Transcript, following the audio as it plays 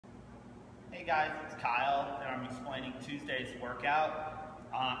Hey guys, it's Kyle, and I'm explaining Tuesday's workout.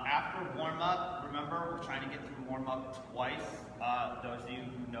 After warm-up, remember we're trying to get through warm-up twice. Those of you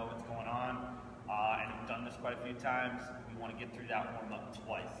who know what's going on and have done this quite a few times, we want to get through that warm-up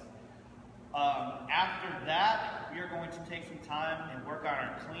twice. After that, we are going to take some time and work on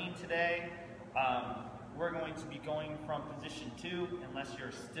our clean today. We're going to be going from position 2, unless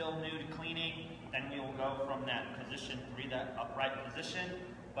you're still new to cleaning, then we will go from that position 3, that upright position.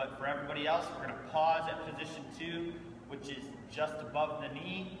 But for everybody else, we're going to pause at position 2, which is just above the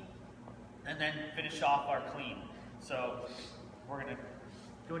knee, and then finish off our clean. So we're going to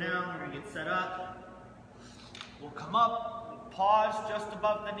go down, we're going to get set up. We'll come up, we'll pause just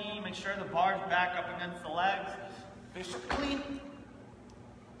above the knee, make sure the bar's back up against the legs. Finish our clean.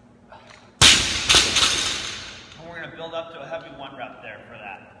 And we're going to build up to a heavy 1 rep there for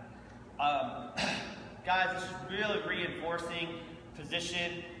that. Guys, this is really reinforcing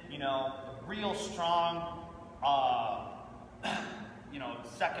position, real strong,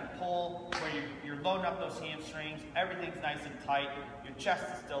 second pull where you're loading up those hamstrings, everything's nice and tight, your chest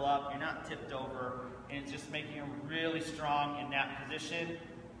is still up, you're not tipped over, and it's just making you really strong in that position.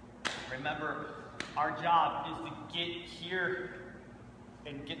 Remember, our job is to get here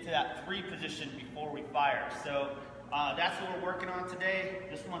and get to that 3 position before we fire. So that's what we're working on today.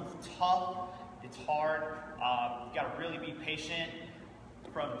 This one's tough, it's hard, you've got to really be patient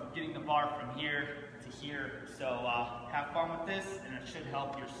from getting the bar from here to here. So have fun with this, and it should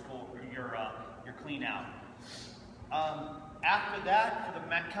help your clean out. After that, for the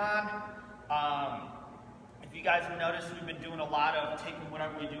Metcon, if you guys have noticed, we've been doing a lot of taking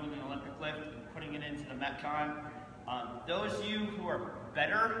whatever we do in the Olympic lift and putting it into the Metcon. Those of you who are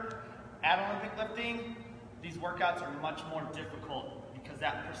better at Olympic lifting, these workouts are much more difficult because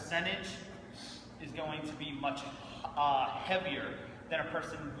that percentage is going to be much heavier than a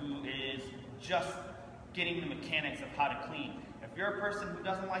person who is just getting the mechanics of how to clean. If you're a person who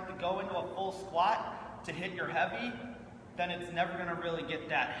doesn't like to go into a full squat to hit your heavy, then it's never going to really get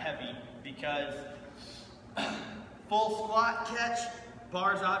that heavy, because full squat catch,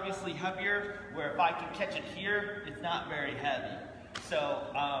 bar's obviously heavier, where if I can catch it here, it's not very heavy. So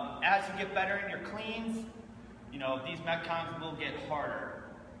as you get better in your cleans, these Metcons will get harder.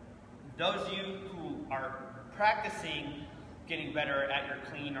 Those of you who are practicing getting better at your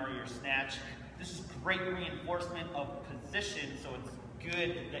clean or your snatch, this is great reinforcement of position, so it's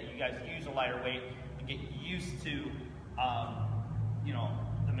good that you guys use a lighter weight and get used to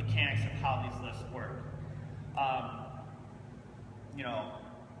the mechanics of how these lifts work.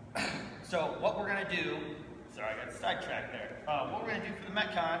 So what we're going to do, sorry, I got sidetracked there. What we're going to do for the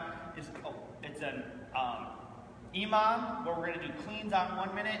Metcon is, it's an EMOM, where we're going to do cleans on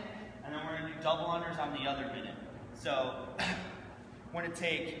 1 minute, and then we're going to do double unders on the other minute. So we're going to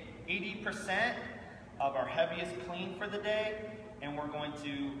take 80% of our heaviest clean for the day, and we're going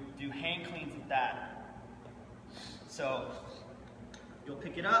to do hang cleans with that. So you'll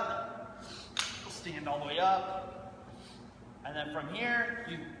pick it up, stand all the way up, and then from here,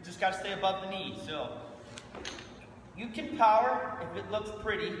 you just got to stay above the knee. So you can power if it looks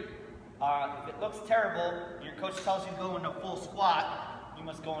pretty. If it looks terrible, your coach tells you to go into a full squat, you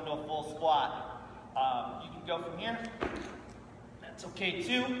must go into a full squat. You can go from here. That's okay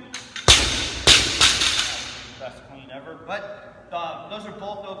too. Best clean ever, but those are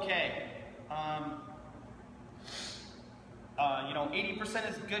both okay. 80%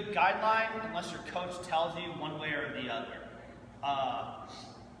 is a good guideline unless your coach tells you one way or the other.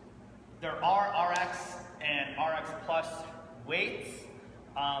 There are RX and RX Plus weights.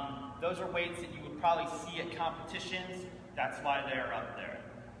 Those are weights that you would probably see at competitions. That's why they're up there.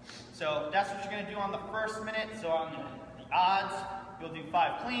 So that's what you're going to do on the first minute. So on the odds, you'll do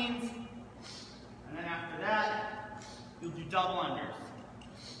 5 cleans. And then after that, you'll do double unders.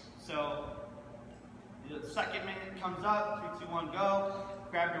 So the second minute comes up, 3, 2, 1, go.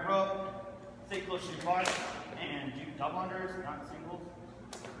 Grab your rope, stay close to your bar, and do double unders, not singles.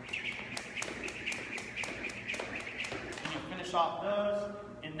 And you'll finish off those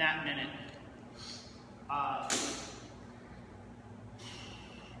in that minute.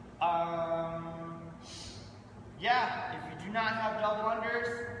 Yeah, if you do not have double unders,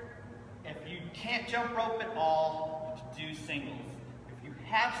 if you can't jump rope at all, you can do singles. If you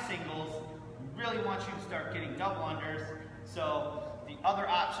have singles, we really want you to start getting double unders. So the other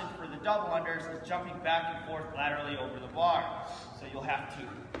option for the double unders is jumping back and forth laterally over the bar. So you'll have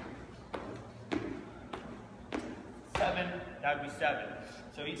 7, that would be 7.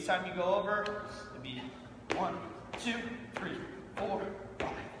 So each time you go over, it'll be 1, 2, 3, 4, 5,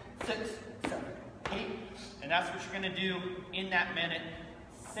 6, 7, 8. And that's what you're going to do in that minute.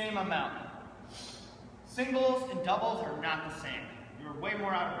 Same amount. Singles and doubles are not the same. You're way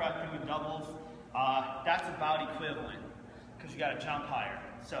more out of breath doing doubles. That's about equivalent because you got to jump higher.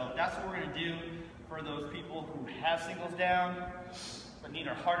 So that's what we're going to do for those people who have singles down but need do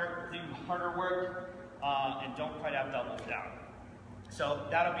harder work and don't quite have doubles down. So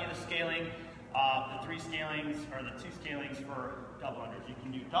that'll be the scaling, the 3 scalings or the 2 scalings for double unders. You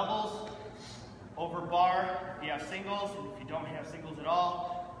can do doubles over bar if you have singles, and if you don't have singles at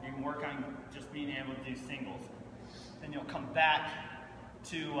all, you can work on just being able to do singles. Then you'll come back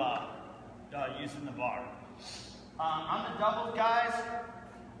to using the bar. On the doubles, guys,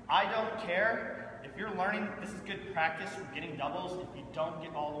 I don't care. If you're learning, this is good practice for getting doubles. If you don't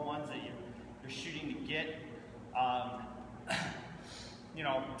get all the ones that you're shooting to get, you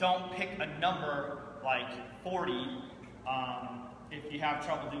know, don't pick a number like 40 if you have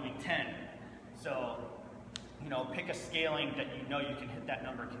trouble doing 10. So, you know, pick a scaling that you know you can hit that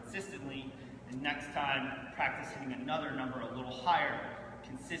number consistently, and next time practice hitting another number a little higher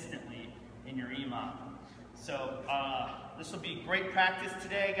consistently in your EMOM. So this will be great practice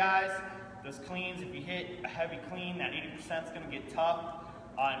today, guys. Those cleans, if you hit a heavy clean, that 80% is going to get tough.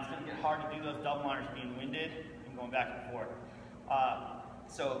 It's going to get hard to do those double unders being winded and going back and forth.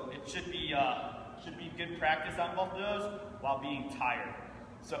 So it should be good practice on both of those while being tired.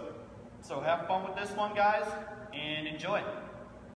 So have fun with this one, guys, and enjoy.